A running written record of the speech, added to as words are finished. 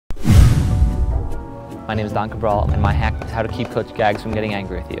My name is Donn Cabral, and my hack is how to keep Coach Gags from getting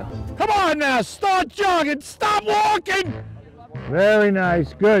angry with you. Come on now, start jogging, stop walking! Very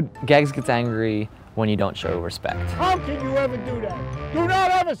nice, good. Gags gets angry when you don't show respect. How can you ever do that? Do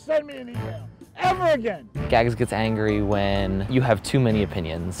not ever send me an email, ever again. Gags gets angry when you have too many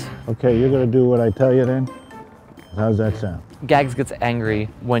opinions. Okay, you're gonna do what I tell you then? How's that sound? Gags gets angry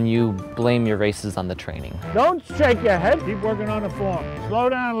when you blame your races on the training. Don't shake your head, keep working on the form. Slow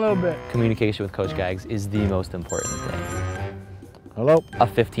down a little bit. Communication with Coach Gags is the most important thing. Hello? A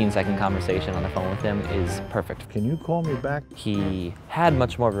 15-second conversation on the phone with him is perfect. Can you call me back? He had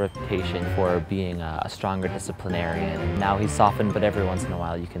much more of a reputation for being a stronger disciplinarian. Now he's softened, but every once in a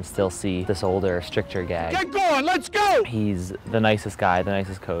while you can still see this older, stricter Gag. Get going, let's go! He's the nicest guy, the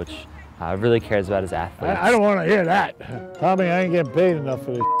nicest coach. Really cares about his athletes. I don't want to hear that. Tommy, I ain't getting paid enough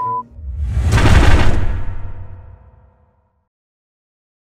for this.